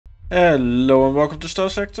Hello and welcome to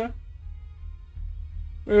Starsector.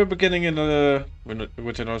 We're beginning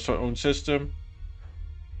within our own system.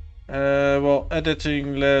 While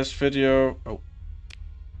editing last video, I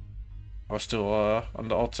was still on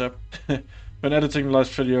the alt tab. When editing the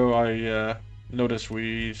last video, I noticed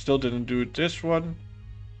we still didn't do this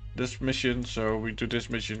mission. So we do this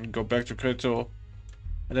mission, go back to Critical,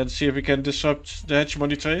 and then see if we can disrupt the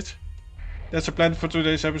hegemony trade. That's the plan for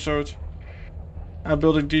today's episode. I'm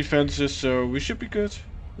building defenses, so we should be good.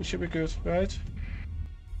 We should be good, right?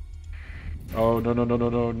 Oh, no, no, no, no,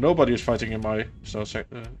 no. Nobody is fighting in my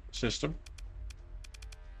system.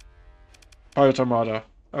 Pirate Armada.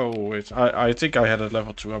 Oh, wait. I think I had a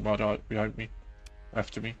level 2 Armada behind me.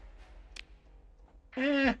 After me.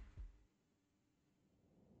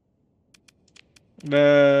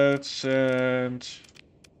 Let's send...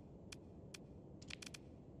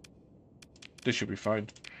 This should be fine.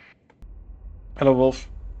 Hello, Wolf.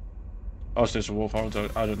 Oh, is this a wolf? I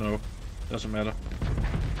don't know. Doesn't matter.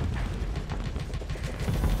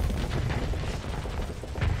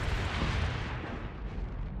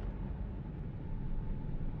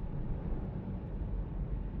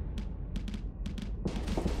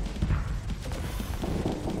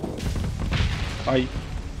 Bye.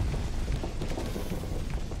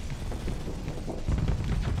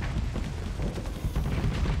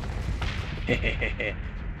 Hehehe.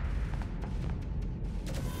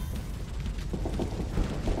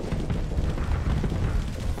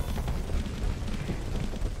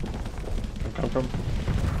 Come.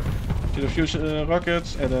 To the fuse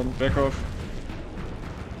rockets and then back off.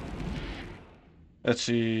 Let's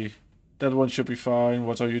see. That one should be fine.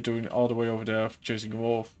 What are you doing all the way over there chasing a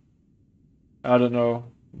wolf? I don't know.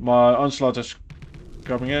 My onslaught is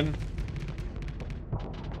coming in.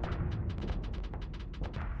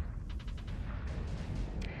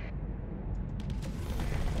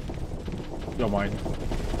 You're mine.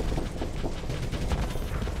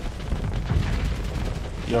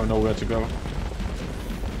 You have nowhere to go.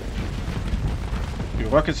 Few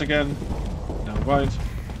rockets again. Never mind.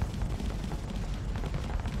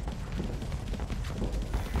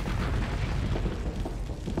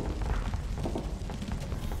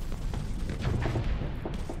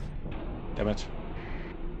 Damn it.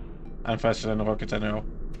 I'm faster than a rocket, I know.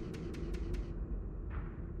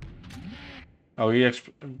 Oh, he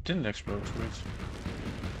didn't explode. Wait.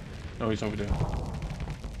 No, he's over there.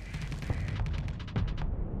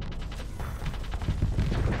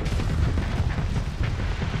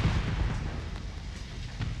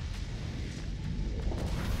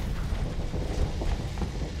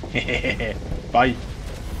 Bye.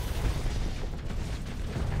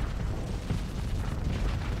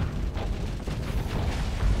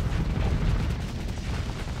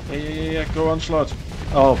 Yeah, go onslaught.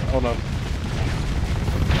 Oh no.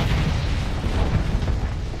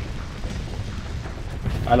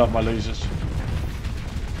 I love my lasers.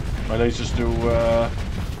 My lasers do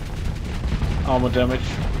armor damage.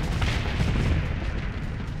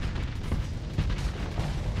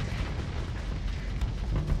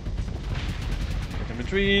 In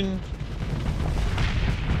between.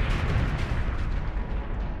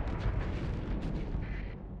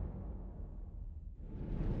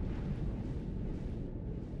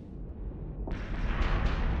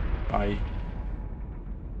 Bye.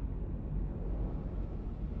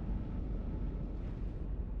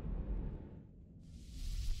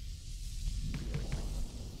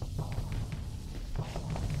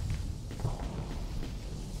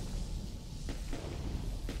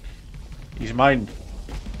 He's mine.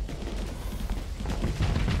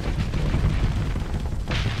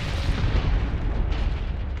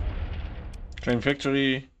 Claim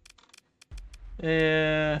victory.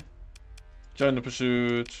 Yeah. Join the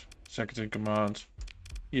pursuit. Second in command.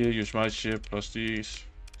 Here, use my ship plus these.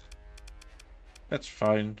 That's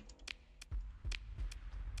fine.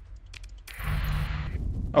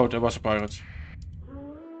 Oh, there was a pirate.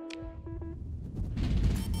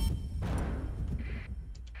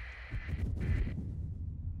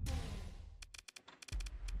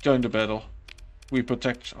 Join the battle. We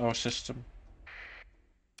protect our system.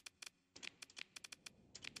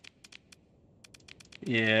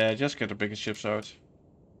 Yeah, just get the biggest ships out.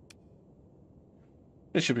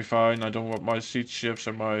 This should be fine. I don't want my siege ships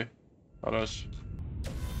and my others.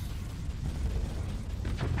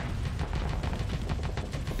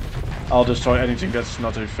 I'll destroy anything that's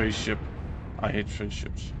not a phase ship. I hate phase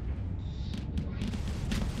ships.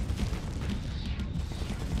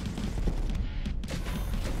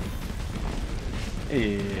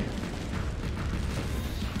 Hey.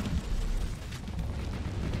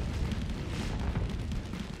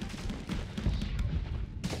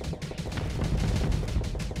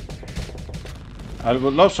 I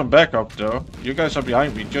would love some backup though. You guys are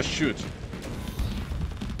behind me, just shoot.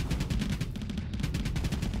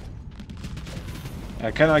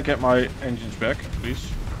 Can I get my engines back,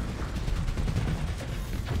 please?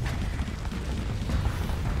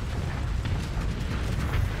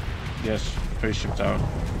 Yes, spaceship down.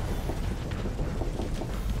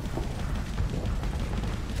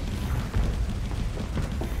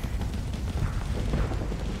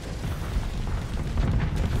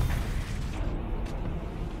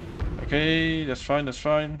 Okay, that's fine, that's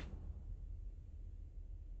fine.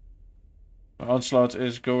 My onslaught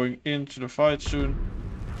is going into the fight soon.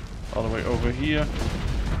 All the way over here.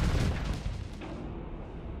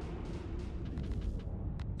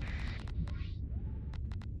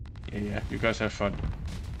 Yeah, you guys have fun.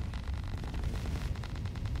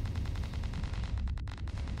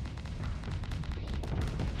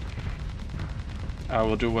 I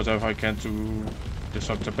will do whatever I can to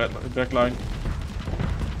disrupt the back line.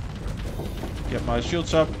 Get my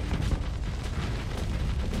shields up.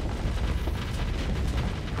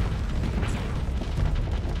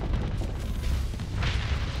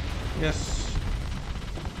 Yes.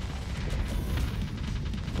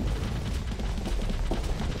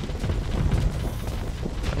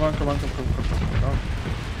 Come on, come on, come on.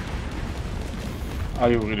 Are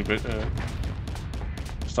you really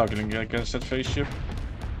struggling against that phase ship?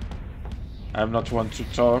 I'm not one to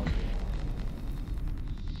talk.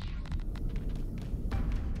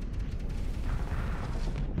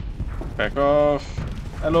 Back off.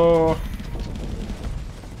 Hello.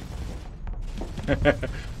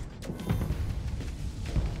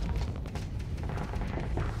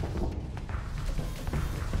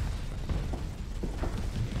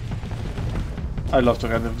 I love the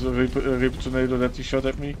random Reaper tornado that he shot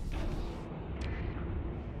at me.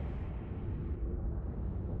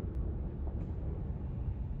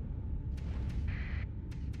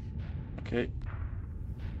 Okay.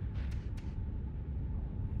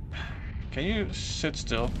 Can you sit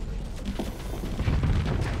still?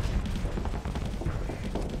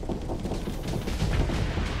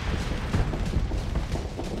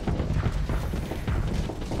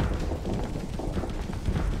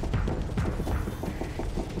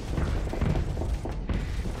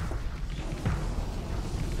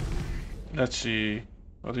 Let's see.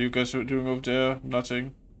 What are you guys doing over there?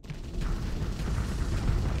 Nothing.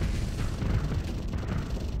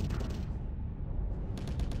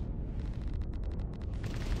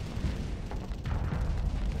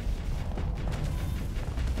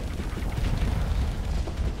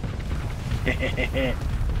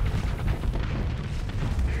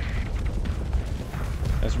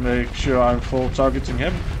 Let's make sure I'm full targeting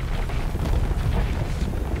him.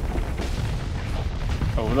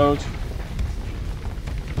 Overload.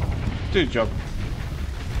 Do the job.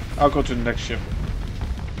 I'll go to the next ship.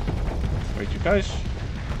 Wait, you guys.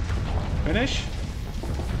 Finish.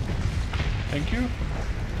 Thank you.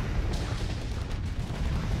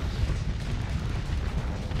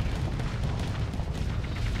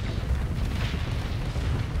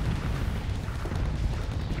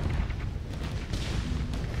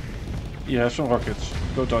 You have some rockets.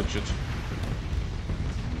 Go dodge it.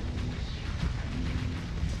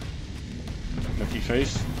 Lucky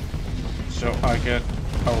face. So I get...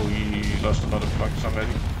 Oh, he lost a lot of flags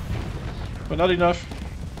already. But not enough.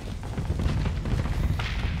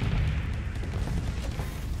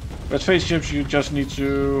 With phase ships you just need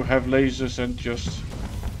to have lasers and just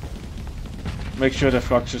make sure the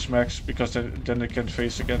flux is max, because then they can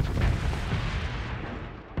phase again.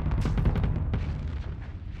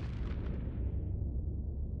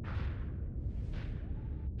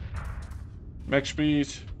 Max speed.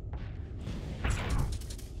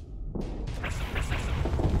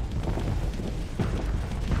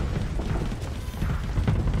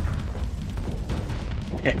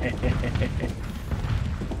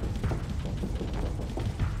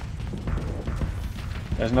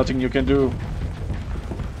 There's nothing you can do.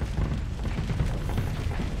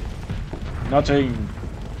 Nothing.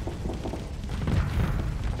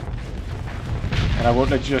 And I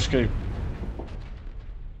won't let you escape.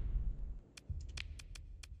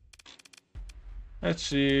 Let's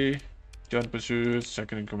see. Joint pursuit,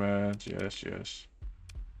 second in command. Yes, yes.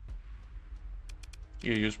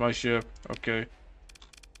 You use my ship. Okay.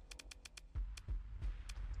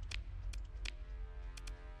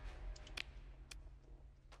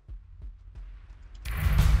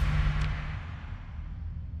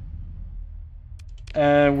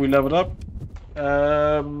 And we leveled up.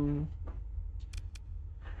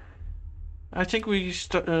 I think we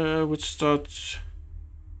would start.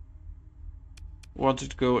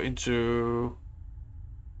 Wanted to go into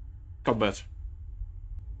combat.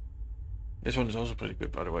 This one is also pretty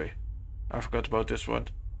good, by the way. I forgot about this one.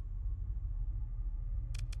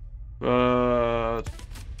 But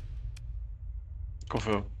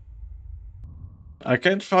confirm. I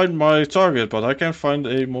can't find my target, but I can find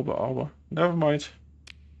a mobile armor. Never mind.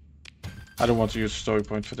 I don't want to use a story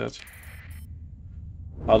point for that.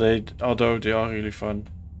 Although they are really fun.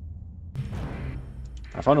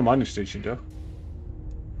 I found a mining station though.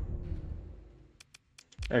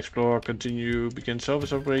 Explore, continue, begin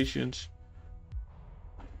service operations.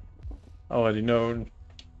 Already known.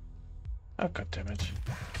 Oh, god damn it.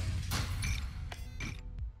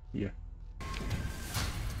 Here.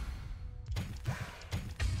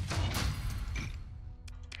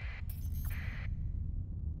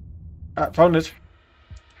 Ah, found it.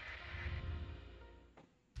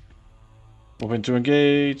 Moving to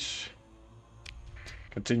engage.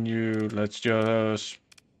 Continue. Let's just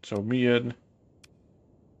so me in.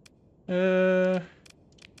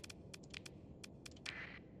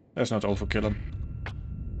 Let's not overkill him.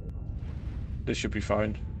 This should be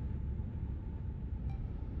fine.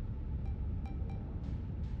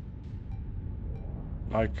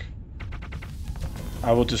 Like,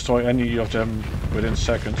 I will destroy any of them within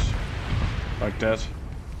seconds. Like that.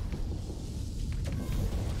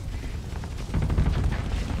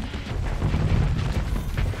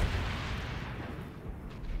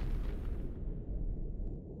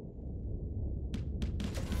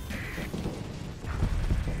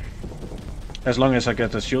 As long as I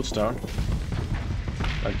get the shields down.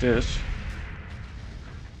 Like this.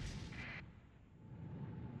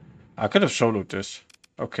 I could have soloed this.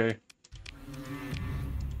 Okay.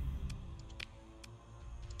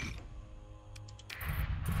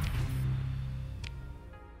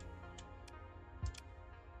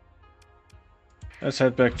 Let's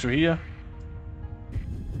head back to here.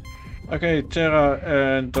 Okay, Terra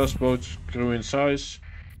and Dust boats grew in size.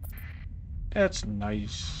 That's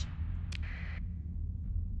nice.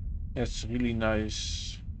 That's really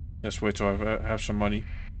nice. Let's wait till I have some money.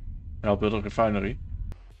 And I'll build a refinery.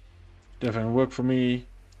 Definitely work for me.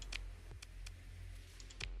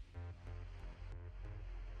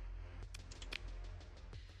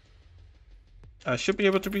 I should be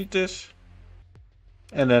able to beat this.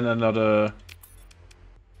 And then another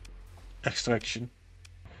extraction.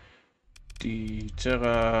 The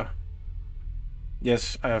Terra.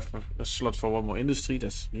 Yes, I have a slot for one more industry.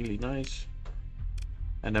 That's really nice.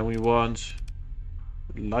 And then we want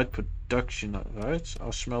light production, right?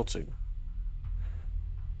 Or smelting.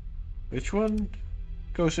 Which one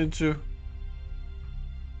goes into?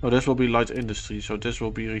 Oh, this will be light industry, so this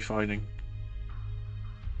will be refining.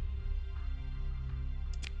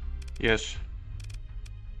 Yes.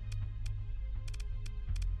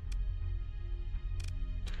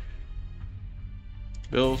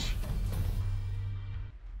 Build.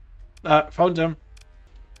 Ah, found them.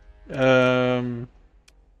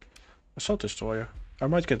 Assault destroyer. I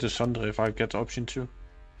might get the Thunder if I get the option to.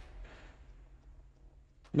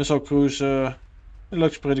 Missile cruiser. It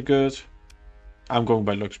looks pretty good. I'm going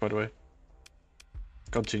by looks, by the way.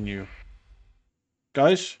 Continue.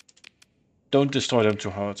 Guys, don't destroy them too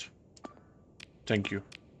hard. Thank you.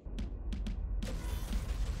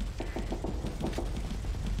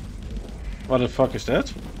 What the fuck is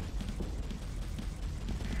that?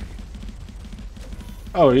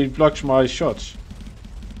 Oh, he blocks my shots.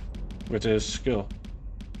 With his skill.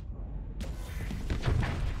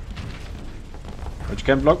 But you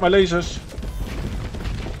can't block my lasers.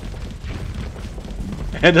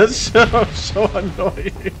 And that's so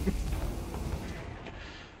annoying.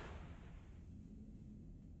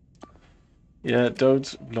 Yeah,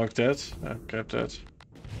 don't block that. Grab that.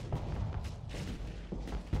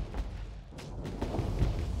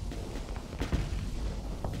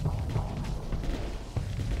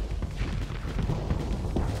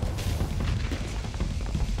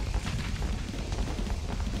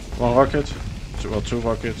 One rocket. Two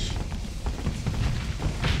rockets.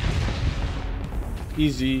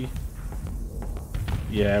 Easy.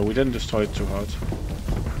 Yeah, we didn't destroy it too hard.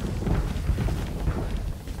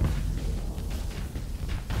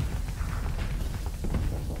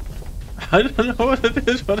 I don't know what it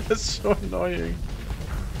is, but it's so annoying.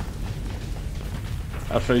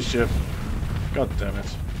 I face shift. God damn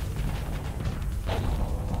it.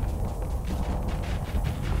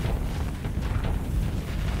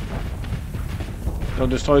 Don't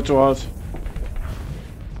destroy it too hard.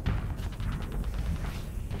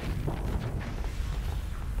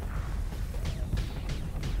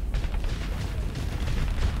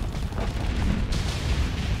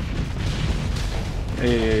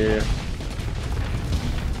 Yeah.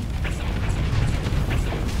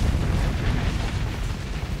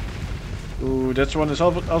 Ooh, that one is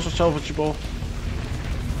also salvageable.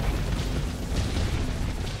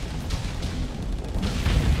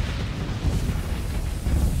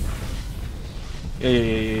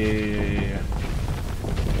 Yeah.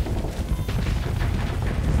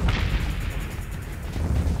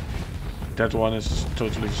 That one is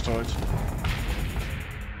totally destroyed.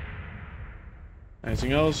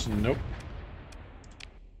 Anything else? Nope.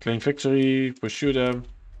 Claim victory, pursue them.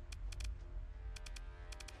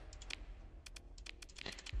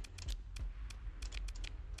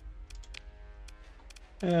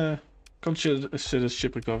 Consider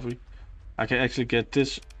ship recovery. I can actually get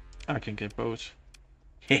this. I can get both.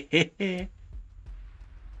 Is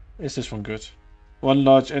this one good? 1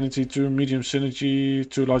 large energy, 2 medium synergy,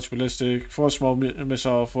 2 large ballistic, 4 small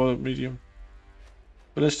missile, 4 medium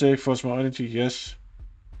ballistic, 4 small energy, yes.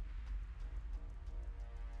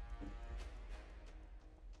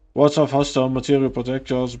 Wards off hostile material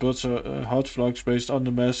projectiles, builds a hot flux based on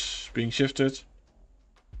the mass being shifted.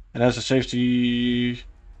 And has a safety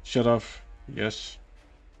shut off, yes.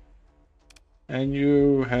 And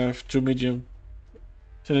you have 2 medium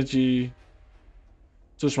synergy,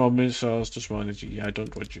 2 small missiles, 2 small energy. I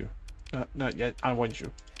don't want you. Not yet, I want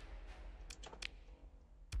you.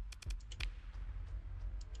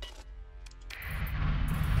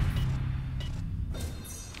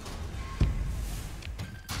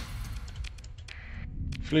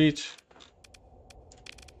 Fleet.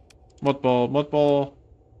 Modball.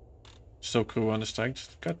 Still crew on the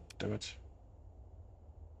strength. God damn it.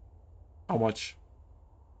 How much?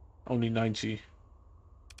 Only 90.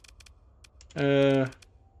 Damn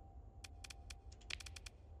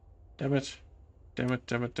it. Damn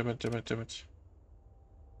it.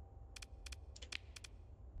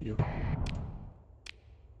 You.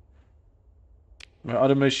 My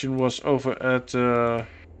other mission was over at,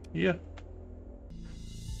 here.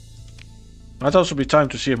 Might also be time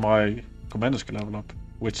to see if my commanders can level up,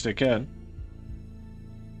 which they can.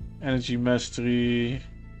 Energy mastery.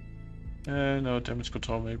 No, damage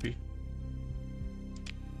control maybe.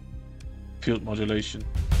 Field modulation,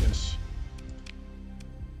 yes.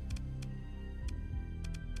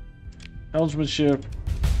 Helmsmanship,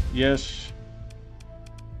 yes.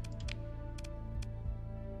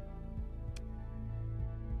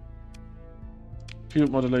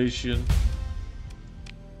 Field modulation.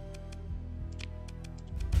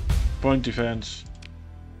 Point defense.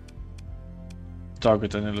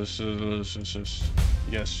 Target analysis,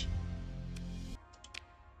 yes.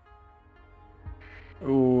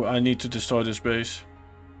 Oh, I need to destroy this base.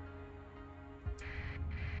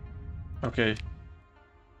 Okay.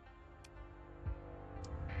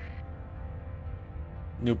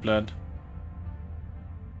 New plan.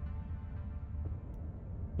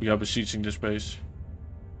 We are besieging this base.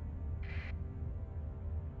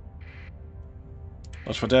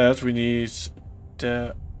 As for that, we need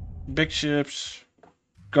the big ships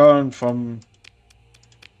gone from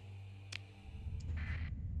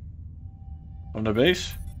the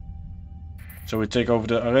base. So we take over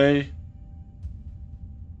the array.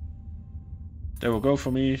 They will go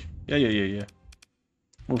for me. Yeah.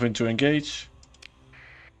 Move into engage.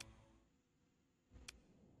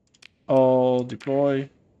 All deploy.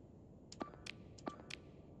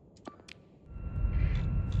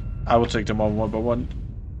 I will take them on one by one.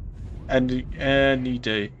 Any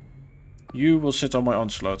day. You will sit on my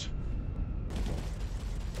onslaught.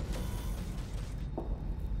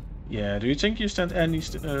 Yeah, do you think you stand any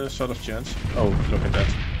sort of chance? Oh, look at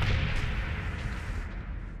that.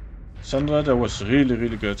 Sandra, that was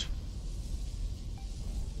really good.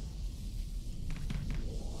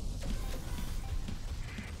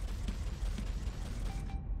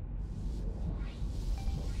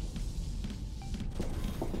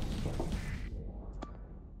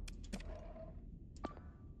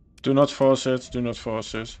 Do not force it, do not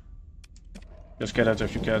force it. Just get it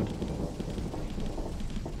if you can.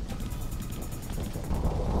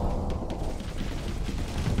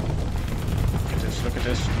 Look at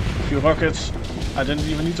this. A few rockets. I didn't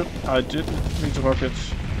need the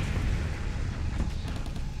rockets.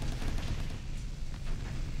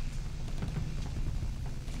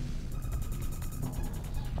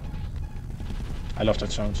 I love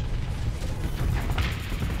that sound.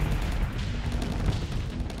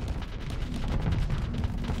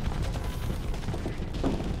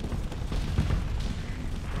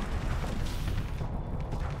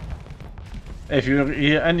 If you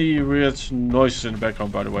hear any weird noises in the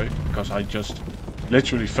background, by the way, because I just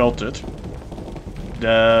literally felt it,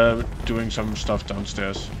 they're doing some stuff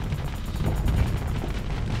downstairs.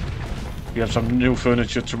 We have some new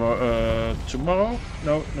furniture tomorrow. Tomorrow?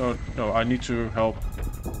 No, I need to help.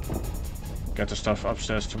 get the stuff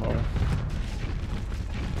upstairs tomorrow.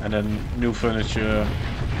 And then new furniture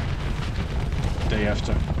day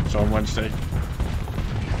after, so on Wednesday.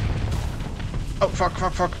 Oh,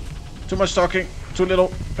 fuck. Too much talking, too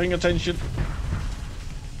little paying attention.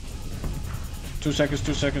 2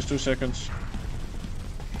 seconds.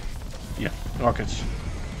 Yeah, rockets.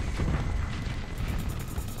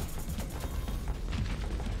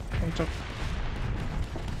 On top.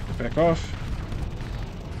 Back off.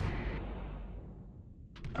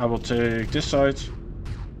 I will take this side.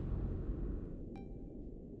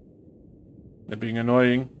 They're being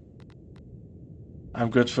annoying. I'm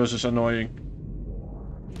good versus annoying.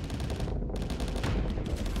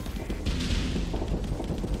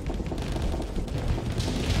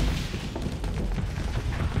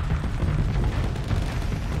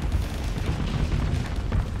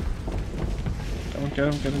 Come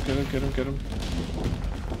on, get him.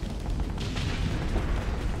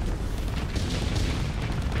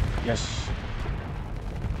 Yes.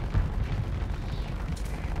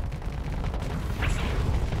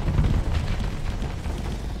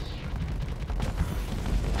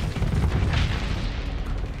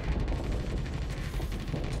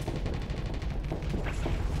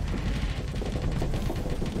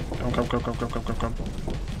 Come.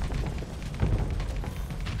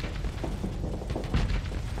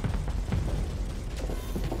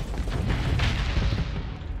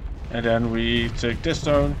 And then we take this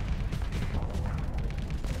down.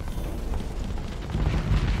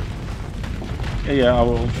 Yeah,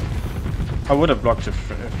 I would have blocked if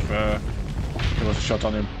there was a shot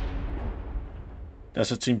on him.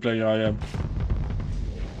 That's a team player I am.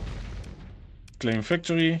 Claim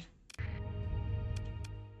victory.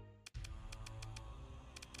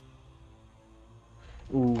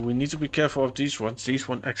 Ooh, we need to be careful of these ones. These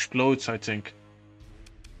one explodes, I think.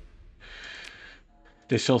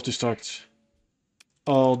 They self-destruct.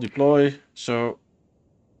 All deploy, so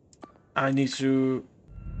I need to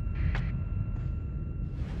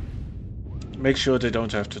make sure they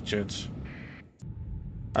don't have the chance.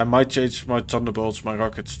 I might change my thunderbolts, my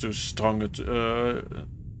rockets to stronger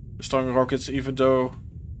rockets, even though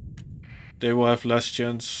they will have less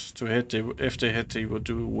chance to hit. If they hit, they will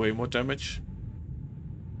do way more damage.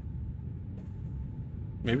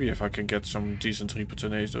 Maybe if I can get some decent Reaper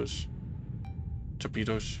torpedoes.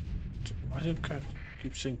 Why do I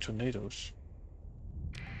keep saying tornadoes?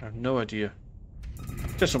 I have no idea.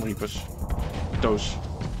 There's some Reapers. Those.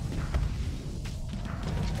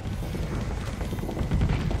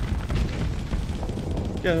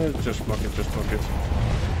 Yeah, just block it.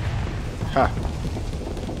 Ha!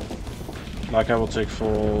 Like I will take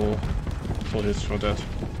full hits for that.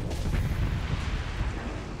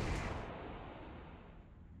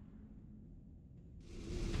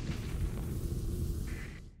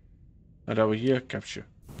 And over here, capture.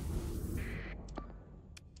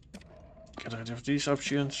 Get rid of these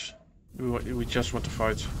options. We just want to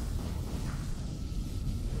fight.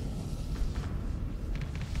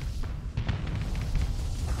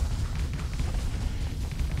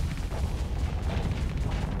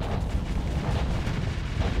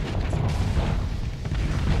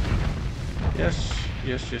 Yes.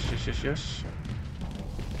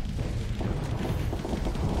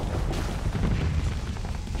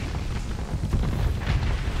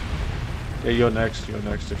 Yeah, you're next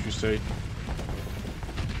if you stay.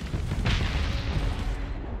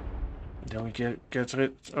 Then we get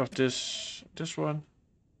rid of this one.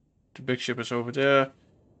 The big ship is over there.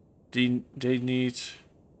 They need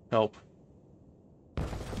help.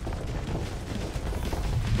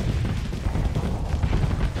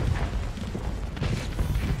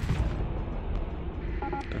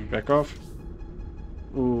 Then back off.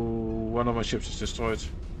 Ooh, one of my ships is destroyed.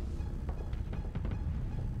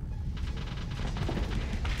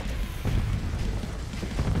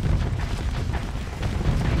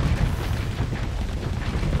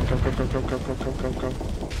 Come.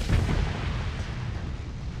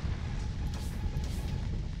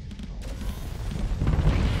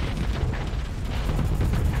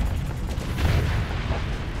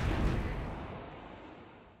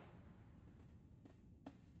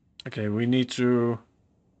 Okay, we need to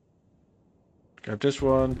grab this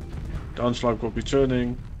one. The onslaught will be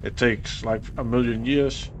turning. It takes like 1,000,000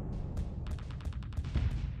 years.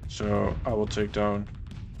 So I will take down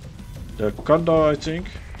the Condor, I think.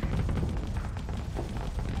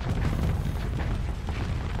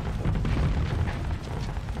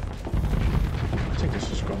 I think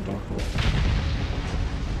this is Condor.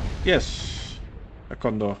 Yes, a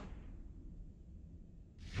Condor.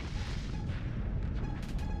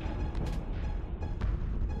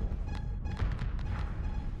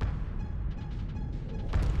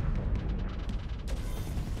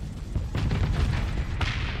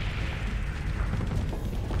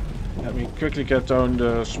 me quickly get down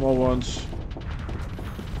the small ones.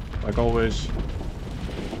 Like always.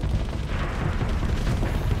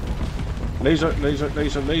 Laser, laser,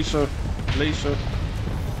 laser, laser, laser.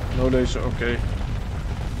 No laser, okay.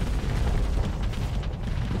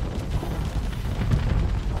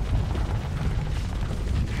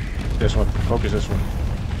 This one, focus this one.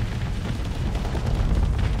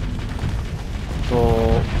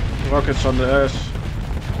 Full rockets on the ass.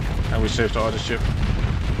 And we saved the other ship.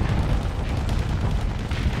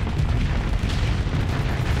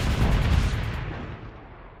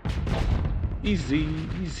 Easy,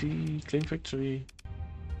 easy, claim victory.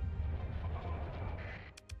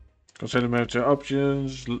 Consider military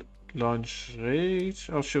options, launch rate.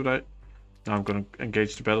 Oh, should I? No, I'm gonna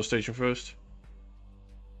engage the battle station first.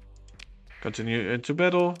 Continue into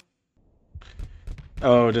battle.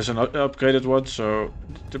 Oh, there's an upgraded one, so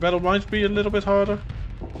the battle might be a little bit harder.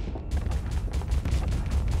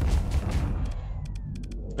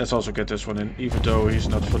 Let's also get this one in, even though he's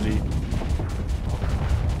not fully...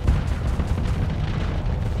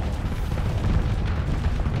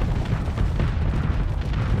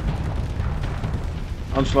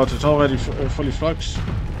 Onslaught is already fully flux.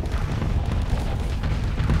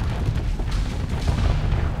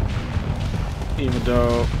 Even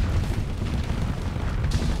though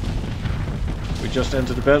we just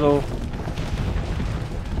entered the battle.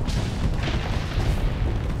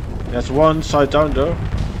 That's one side down though.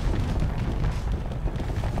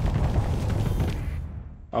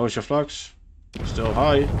 How is your flux? Still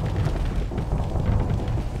high.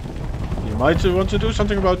 You might want to do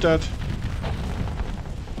something about that.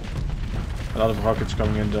 A lot of rockets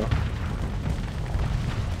coming in though.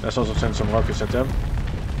 Let's also send some rockets at them.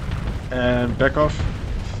 And back off.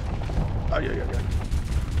 Ay, ay, ay, ay.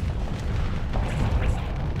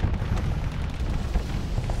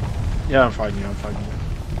 Yeah, I'm fighting you, I'm fighting you.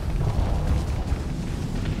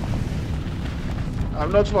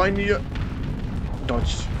 I'm not fighting you.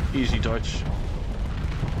 Dodge. Easy dodge.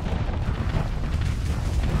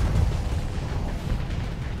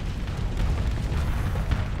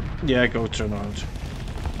 Yeah, go turn around.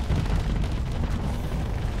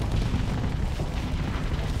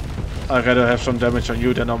 I'd rather have some damage on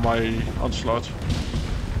you than on my onslaught.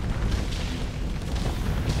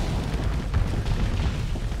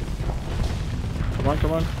 Come on,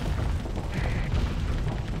 come on.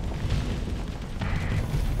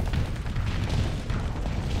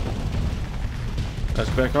 Let's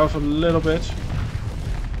back off a little bit.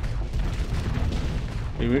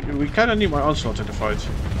 We kinda need my onslaught in the fight.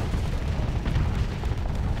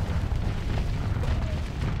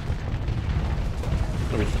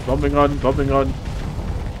 Bombing on, bombing on.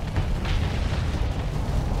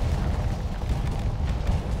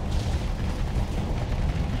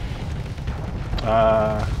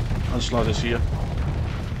 Onslaught is here.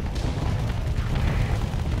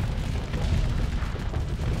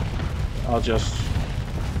 I'll just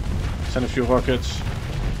send a few rockets.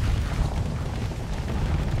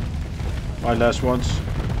 My last ones.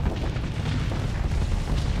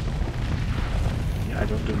 Yeah, I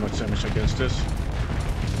don't do much damage against this.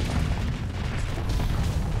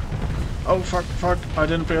 Oh fuck, fuck, I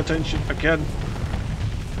didn't pay attention again.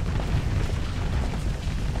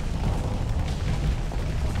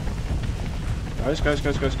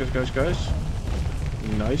 Guys.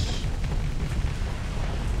 Nice.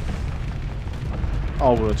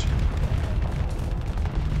 Onward.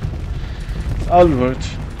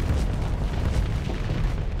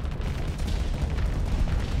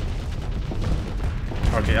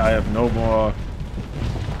 Okay, I have no more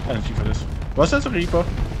energy for this. Was that a Reaper?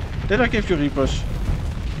 Did I give you Reapers?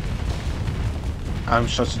 I'm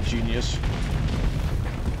such a genius.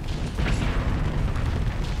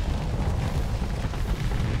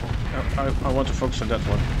 I want to focus on that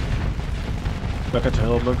one. Look at the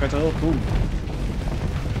hill, look at the hill. Boom.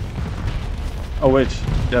 Oh wait,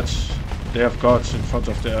 that's... They have guards in front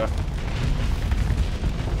of their...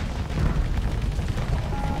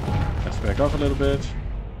 Let's back off a little bit.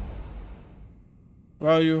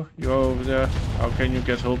 Where are you? You're over there. How can you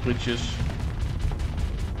get hull breaches?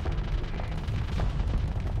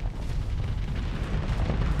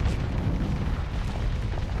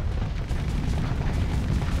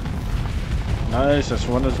 Nice, that's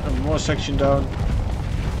one more section down.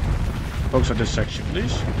 Focus on this section,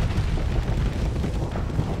 please.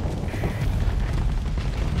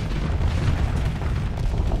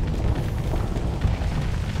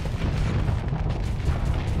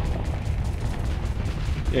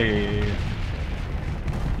 Yeah.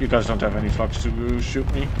 You guys don't have any flux to shoot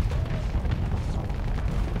me.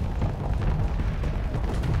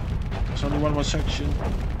 There's only one more section.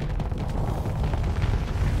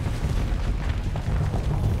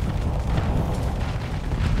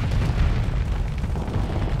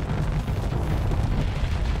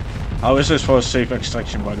 How is this for a safe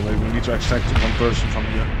extraction, by the way? We need to extract one person from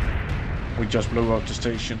here. We just blew up the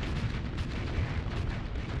station.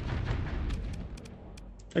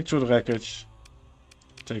 Take through the wreckage.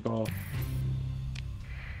 Take all.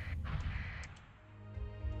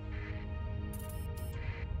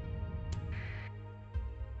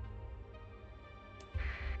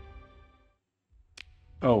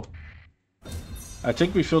 Oh. I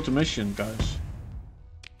think we failed the mission, guys.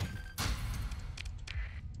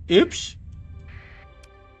 Oops.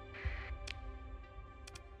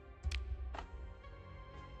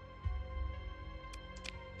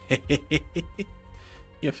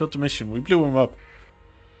 Yeah, failed the mission. We blew him up.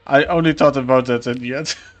 I only thought about that at the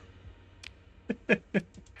end.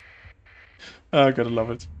 Oh, I gotta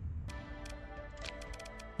love it.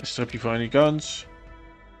 Let's strip you for any guns.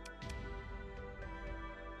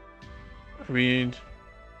 I mean...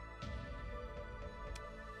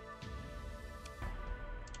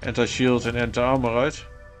 Anti-shield and anti-armor, right?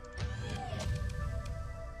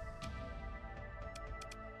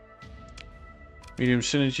 Medium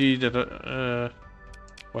synergy, that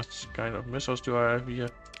what kind of missiles do I have here?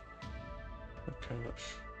 What kind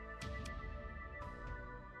of...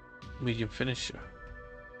 Medium finisher.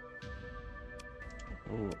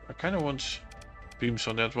 Oh, I kind of want beams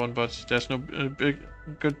on that one, but there's no big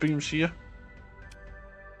good beams here.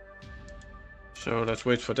 So let's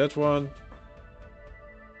wait for that one.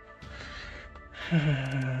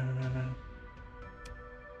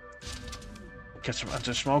 Get some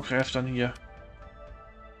anti-smoke raft on here.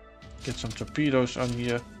 Get some torpedoes on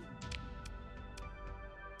here.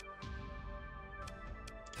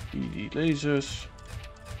 ED lasers.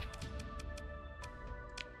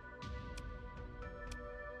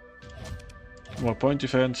 More point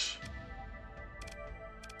defense.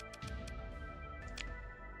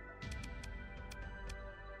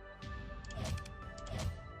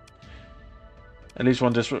 At least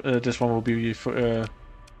this one will be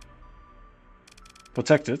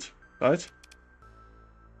protected, right?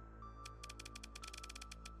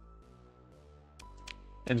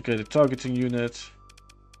 Integrated targeting unit.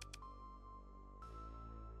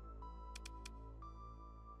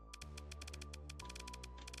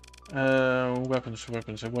 Weapons.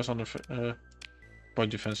 It was on the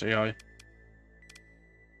point defense AI.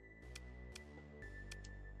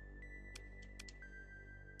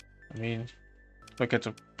 I mean, look at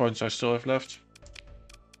the points I still have left.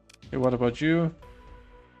 Hey, what about you?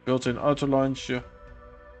 Built-in auto launcher,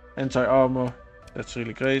 anti-armor. That's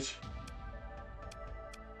really great.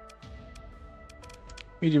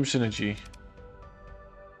 Medium synergy.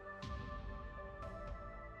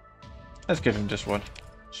 Let's give him this one.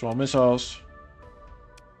 Small missiles.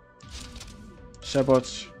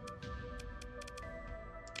 Sabots.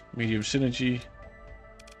 Medium synergy.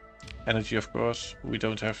 Energy, of course. We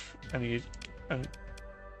don't have any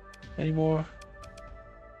more.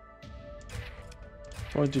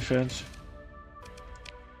 Point defense.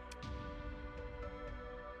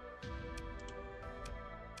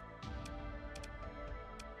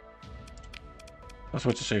 That's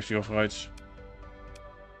what the safety overrides.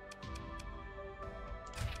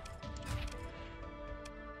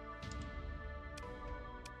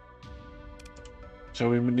 So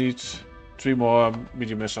we need 3 more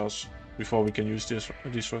medium missiles before we can use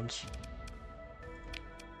these ones.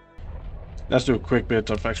 Let's do a quick bit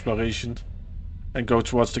of exploration and go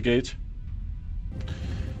towards the gate.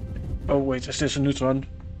 Oh wait, is this a neutron?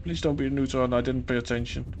 Please don't be a neutron, I didn't pay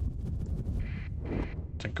attention.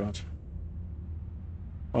 Thank God.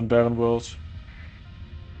 One barren world.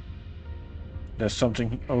 There's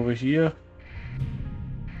something over here.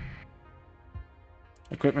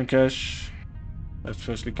 Equipment cache. Let's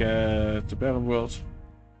firstly get the barren world.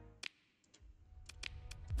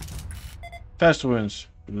 Fast ruins.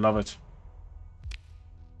 Love it.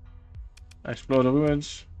 Explore the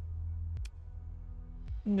ruins.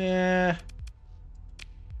 Nah.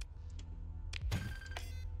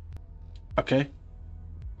 Okay.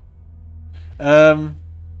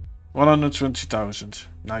 120,000.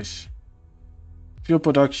 Nice. Fuel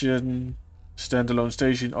production. Standalone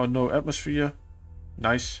station or no atmosphere.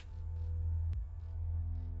 Nice.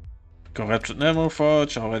 Corrupted ammo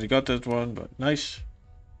forge. Already got that one, but nice.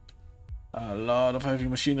 A lot of heavy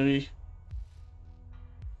machinery.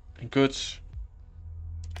 And goods.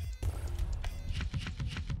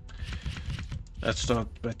 Let's start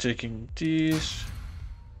by taking these.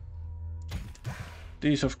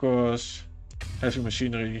 These, of course. Heavy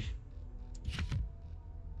machinery.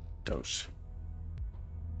 Those.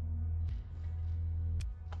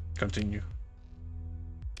 Continue.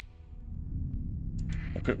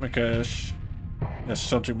 Equipment cache. There's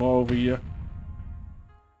something more over here.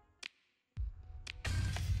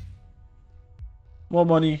 More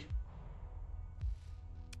money.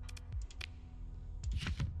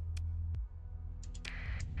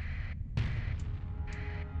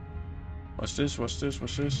 What's this? What's this?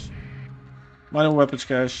 What's this? Minor weapons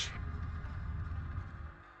cache.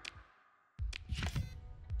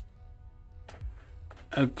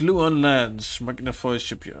 A glue-on lens. Magnify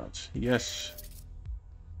shipyard. Yes.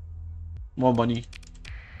 More money.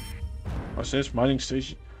 What's this? Mining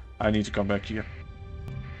station. I need to come back here.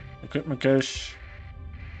 Equipment cache.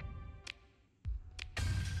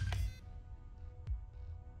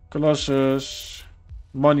 Colossus.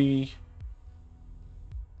 Money.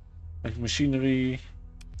 Machinery.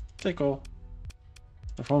 Take all.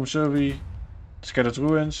 Perform survey. Scattered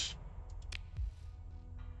ruins.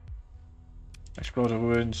 Explore the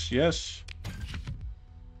ruins. Yes.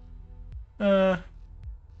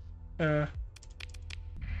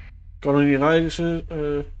 Colony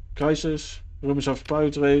crisis. Rumors of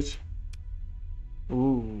pirate raid.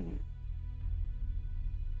 Ooh.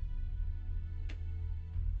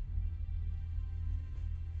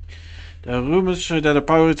 There are rumors that a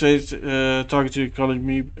pirate raid targeting the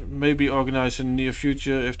colony may be organized in the near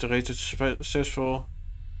future. If the raid is successful,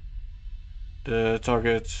 the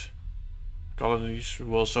target colonies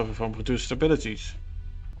will suffer from reduced abilities.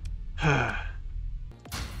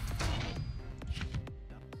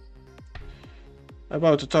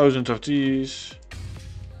 About 1,000 of these.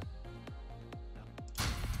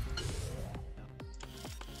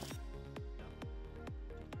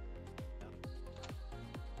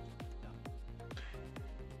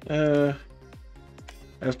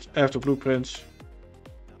 After blueprints.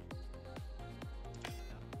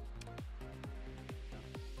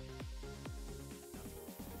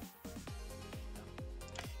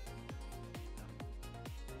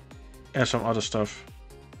 And some other stuff.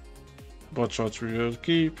 Broadswords we will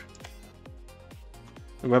keep.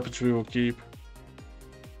 The weapons we will keep.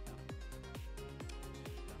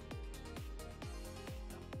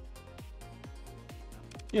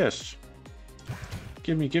 Yes.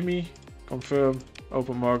 Gimme, gimme. Confirm.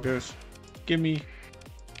 Open markers. Gimme.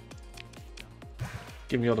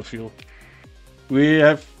 Gimme all the fuel. We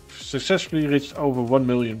have successfully reached over 1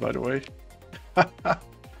 million, by the way.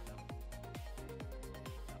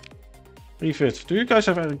 Refit. Do you guys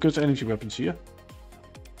have any good energy weapons here?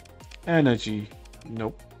 Energy.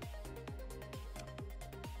 Nope.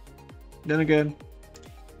 Then again.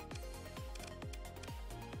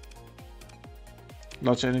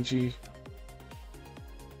 Lots of energy.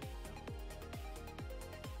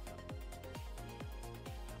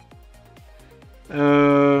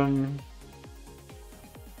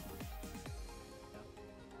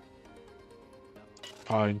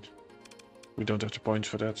 Fine. We don't have the points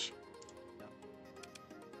for that.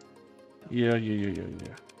 Yeah.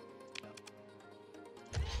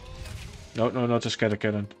 No, not the scatter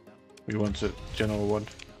cannon. We want the general one.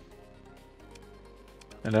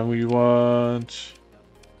 And then we want...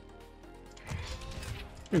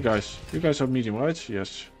 You guys are medium, right?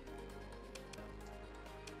 Yes.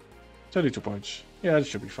 32 points. Yeah, that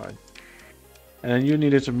should be fine. And then you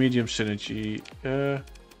needed a medium synergy.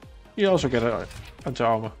 You also get an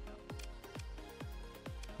anti-armor.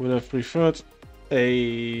 Would have preferred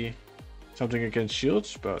something against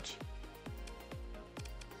shields, but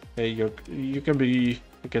hey, you can be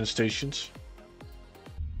against stations.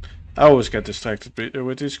 I always get distracted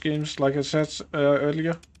with these games, like I said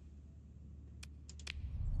earlier.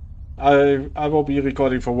 I will be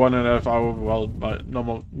recording for 1.5 hours.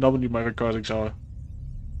 Well, normally my recordings are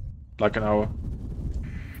like an hour.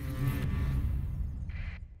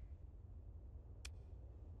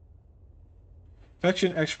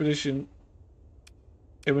 Faction expedition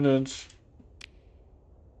imminent.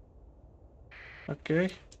 Okay.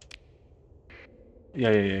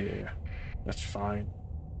 Yeah. That's fine.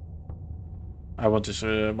 I want this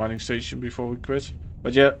mining station before we quit.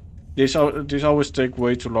 But yeah, these always take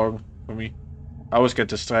way too long for me. I always get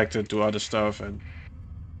distracted to other stuff, and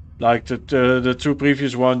like the two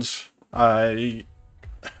previous ones, I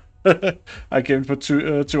I came for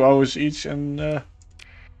 2 hours each and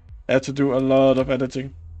had to do a lot of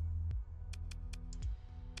editing.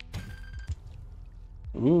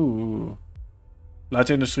 Ooh. Light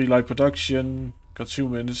industry, light production,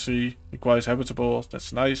 consumer industry requires habitable.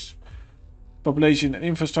 That's nice. Population and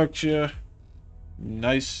infrastructure.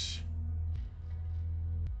 Nice.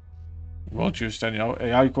 Won't use any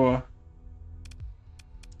AI core.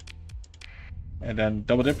 And then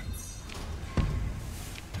double dip.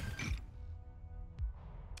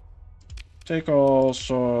 Take all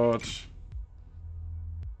sorts.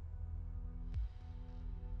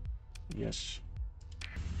 Yes.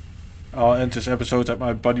 I'll end this episode at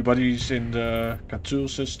my buddies in the Katul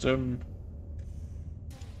system.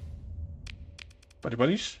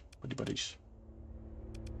 Buddies? Buddies.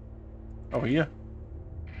 Oh, here.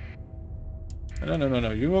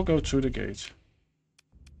 No. You will go through the gate.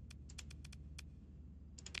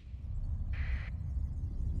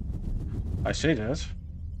 I say that.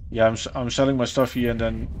 Yeah, I'm selling my stuff here and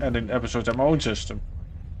then ending episodes at my own system.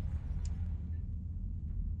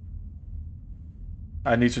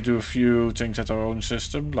 I need to do a few things at our own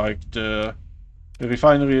system, like the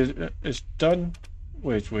refinery is done.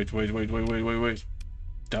 Wait.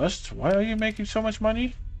 Dust? Why are you making so much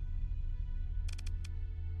money?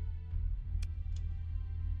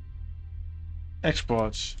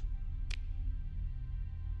 Exports.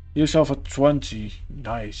 You sell for 20.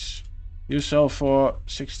 Nice. You sell for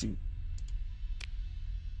 60.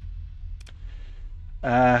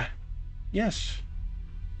 Yes.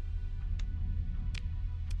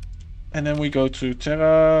 And then we go to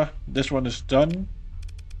Terra. This one is done.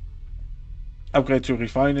 Upgrade to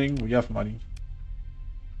refining. We have money.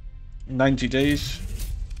 90 days.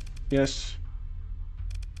 Yes.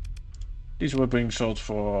 These were being sold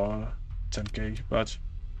for 10k, but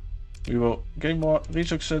we will gain more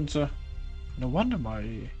research center. No wonder my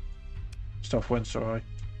stuff went so high.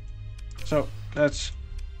 So let's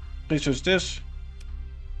research this.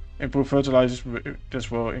 Improve fertilizers.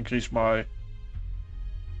 This will increase my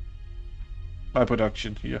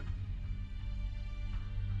production here.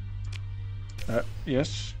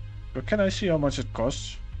 Yes, but can I see how much it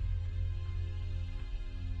costs?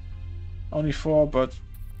 Only 4, but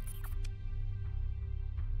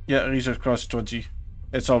yeah, research costs 20.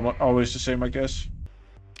 It's always the same, I guess.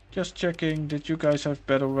 Just checking, did you guys have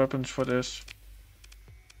better weapons for this?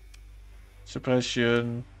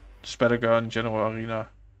 Suppression, spatter gun, general arena.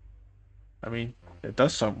 I mean, it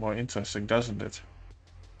does sound more interesting, doesn't it?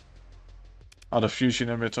 The fusion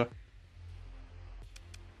emitter.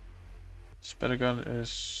 Spatter gun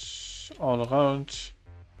is all around.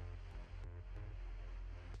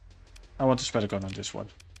 I want the spatter gun on this one.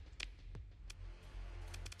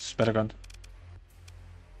 Spatter gun.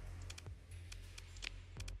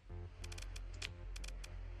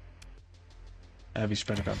 Heavy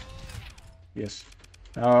spatter gun. Yes.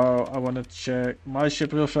 Now I want to check my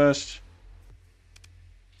ship real fast.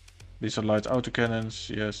 These are light autocannons.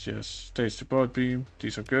 Yes. Stage support beam.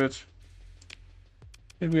 These are good.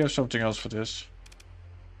 Did we have something else for this?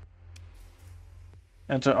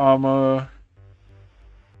 Enter armor.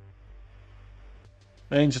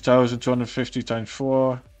 Range 1250 times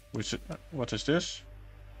 4. Which, what is this?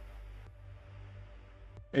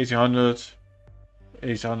 1800.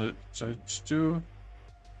 800 times 2.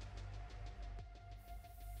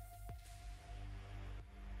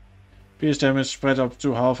 Pierce damage spread up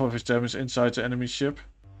to half of his damage inside the enemy ship.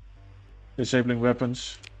 Disabling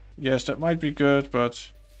weapons. Yes, that might be good, but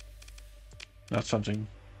not something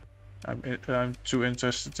I'm too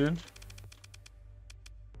interested in.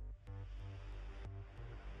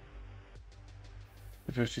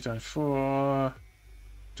 The 50 times 4,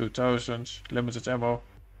 2000, limited ammo.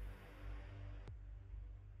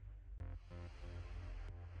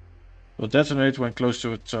 Will detonate when close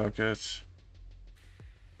to a target.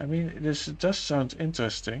 I mean, this does sound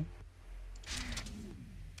interesting.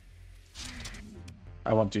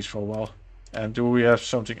 I want these for a while. And do we have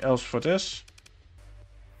something else for this?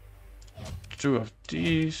 2 of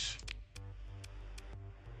these.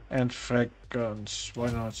 And frag guns. Why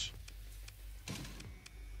not?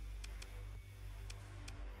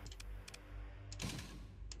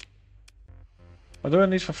 What do I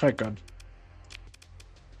need for frag gun?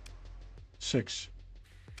 6.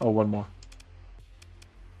 Oh, one more.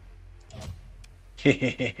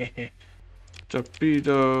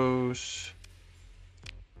 Torpedoes.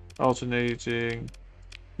 Alternating.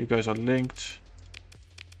 You guys are linked.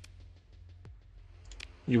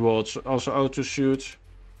 You will also auto shoot.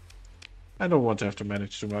 I don't want to have to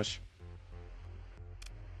manage too much.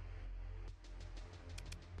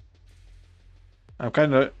 I'm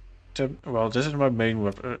kind of... Well, this is my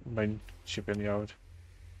main ship in the yard.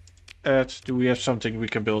 Do we have something we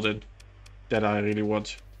can build in that I really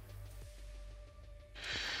want?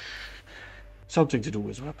 Something to do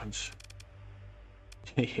with weapons.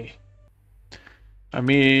 I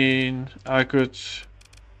mean, I could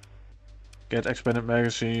get expanded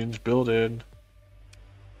magazines, build in.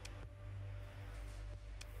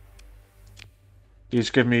 These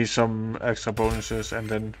give me some extra bonuses, and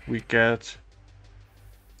then we get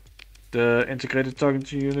the integrated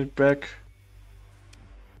targeting unit back.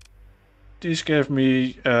 These give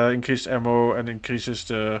me increased ammo and increases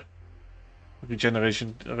the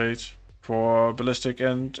regeneration rate. for ballistic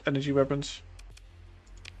and energy weapons.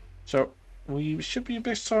 So we should be a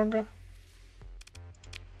bit stronger.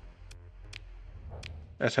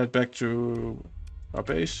 Let's head back to our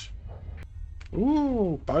base.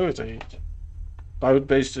 Ooh, pirate aid. Pirate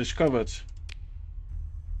base discovered.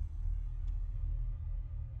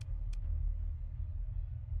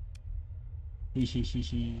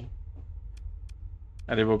 Hehehehe.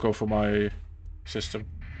 And it will go for my system.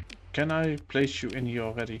 Can I place you in here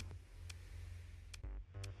already?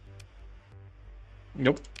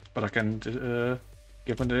 Nope, but I can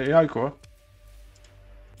give me the AI core.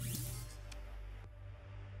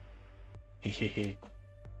 Hehehe.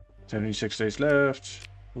 76 days left.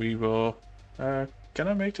 We will... can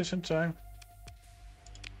I make this in time?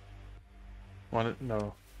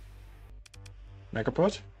 No.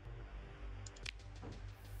 Megapod?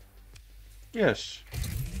 Yes.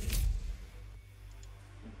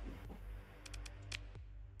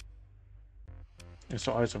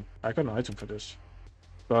 Install item. I got an item for this.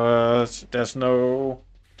 But there's no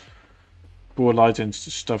poor lighting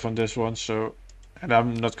stuff on this one, so... And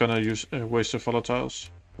I'm not gonna use waste the volatiles.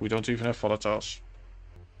 We don't even have volatiles.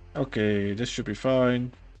 Okay, this should be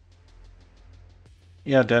fine.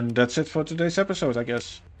 Yeah, then that's it for today's episode, I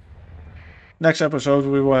guess. Next episode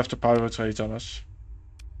we will have the pirate raid on us.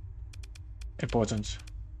 Important.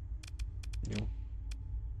 New.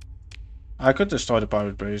 I could destroy the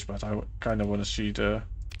pirate base, but I kind of want to see the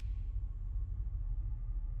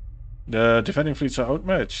defending fleets are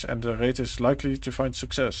outmatched, and the raid is likely to find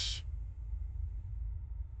success.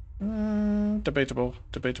 Debatable.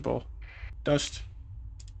 Debatable. Dust.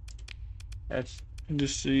 It's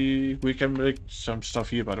industry. We can make some stuff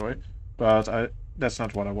here, by the way, but that's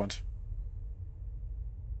not what I want.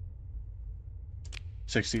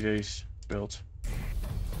 60 days build.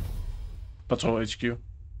 Patrol HQ.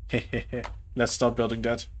 Let's start building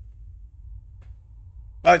that.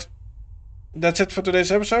 Right. That's it for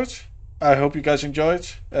today's episode. I hope you guys enjoyed.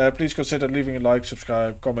 Please consider leaving a like,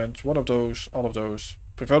 subscribe, comment, one of those, all of those,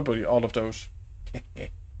 preferably all of those.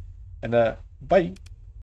 And bye.